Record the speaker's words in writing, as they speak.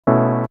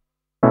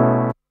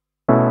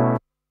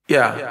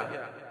Yeah.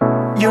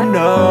 You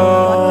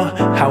know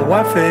how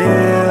I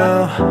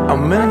feel.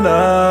 I'm in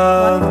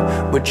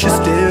love with you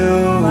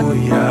still,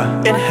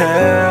 yeah. It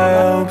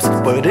helps,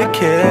 but it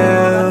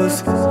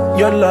kills.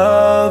 Your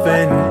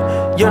loving,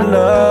 your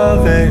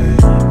loving.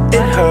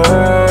 It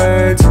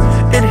hurts,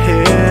 it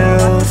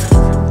heals,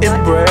 it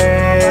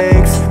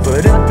breaks,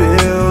 but it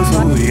builds,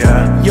 ooh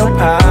yeah. Your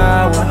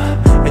power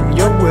and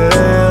your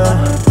will,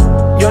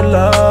 your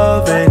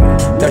loving,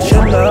 that's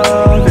your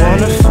loving.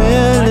 Wanna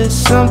feel it,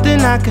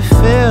 something I can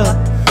feel.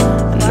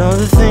 I know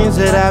the things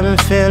that I've been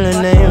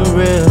feeling ain't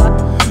real.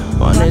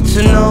 Wanted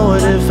to know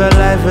what it felt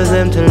like for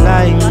them to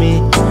like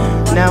me.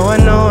 Now I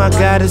know I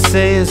gotta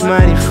say it's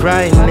mighty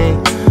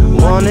frightening.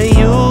 Wanna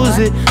use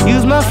it,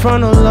 use my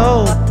frontal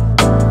lobe,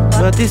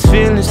 but these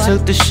feelings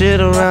took the shit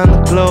around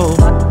the globe.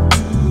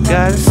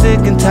 Got sick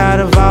and tired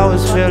of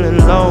always feeling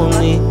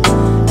lonely.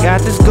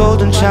 Got this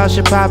golden child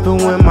shit poppin'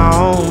 with my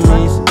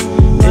homies.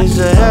 It's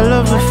a hell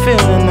of a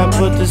feeling, I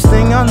put this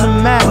thing on the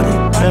map.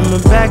 Remember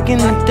back in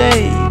the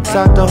day,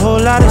 talked a whole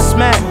lot of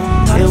smack.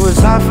 It was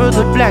hard for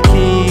the black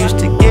kid, used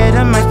to get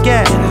at my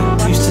gap.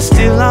 Used to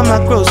steal all my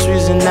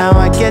groceries and now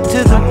I get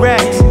to the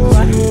racks.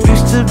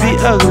 Used to be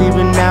ugly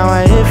but now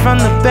I hit from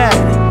the back.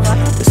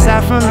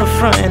 Aside from the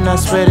front and I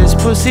swear this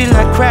pussy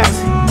like crack.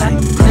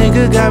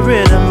 Nigga got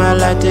rhythm, I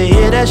like to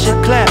hear that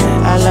shit clap.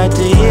 I like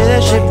to hear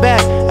that shit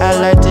back, I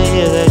like to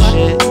hear that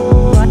shit.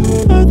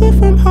 Further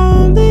from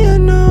home, the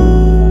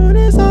unknown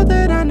is all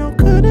that I know.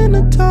 Couldn't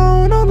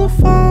atone on the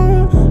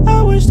phone.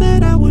 I wish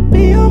that I would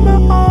be on my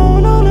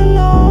own, all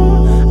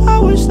alone. I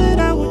wish that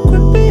I would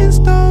quit being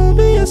stoned,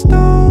 be a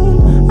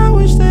stone. I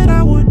wish that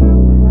I would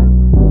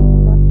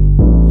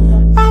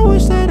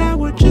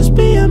just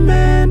be a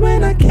man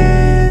when I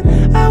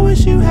can. I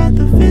wish you had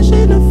the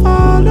vision to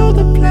follow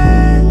the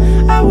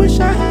plan. I wish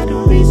I had a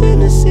reason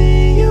to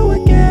see you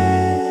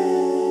again.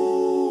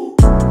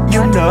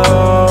 You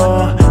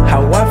know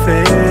how I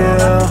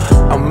feel.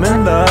 I'm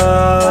in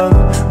love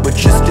with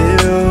you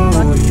still,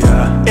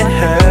 yeah. It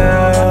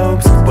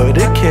helps, but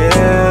it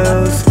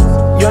kills.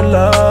 Your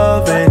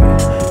loving,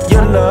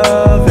 your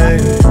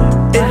loving.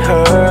 It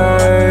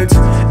hurts,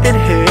 it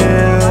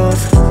heals,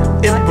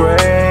 it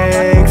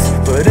breaks,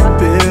 but it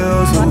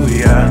builds, ooh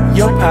yeah.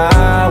 Your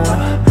power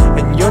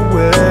and your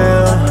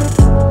will,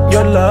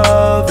 your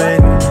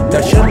loving,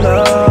 that's your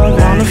loving.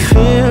 Wanna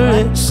feel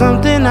it,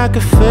 something I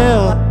can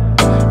feel.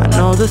 I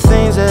know the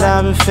things that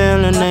I've been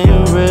feeling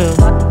ain't real.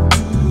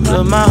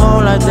 Look, my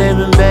whole life they've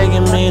been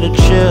begging me to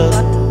chill.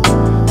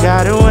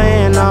 Got it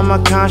weighing on my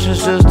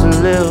conscience just to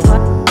live. I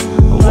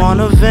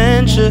wanna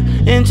venture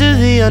into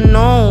the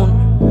unknown.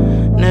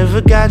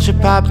 Never got you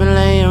poppin'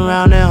 laying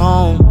around at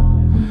home.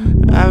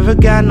 Never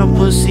got no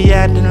pussy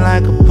acting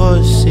like a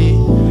pussy.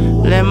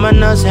 Let my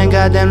nuts hang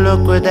out, then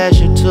look where that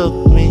shit took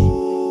me.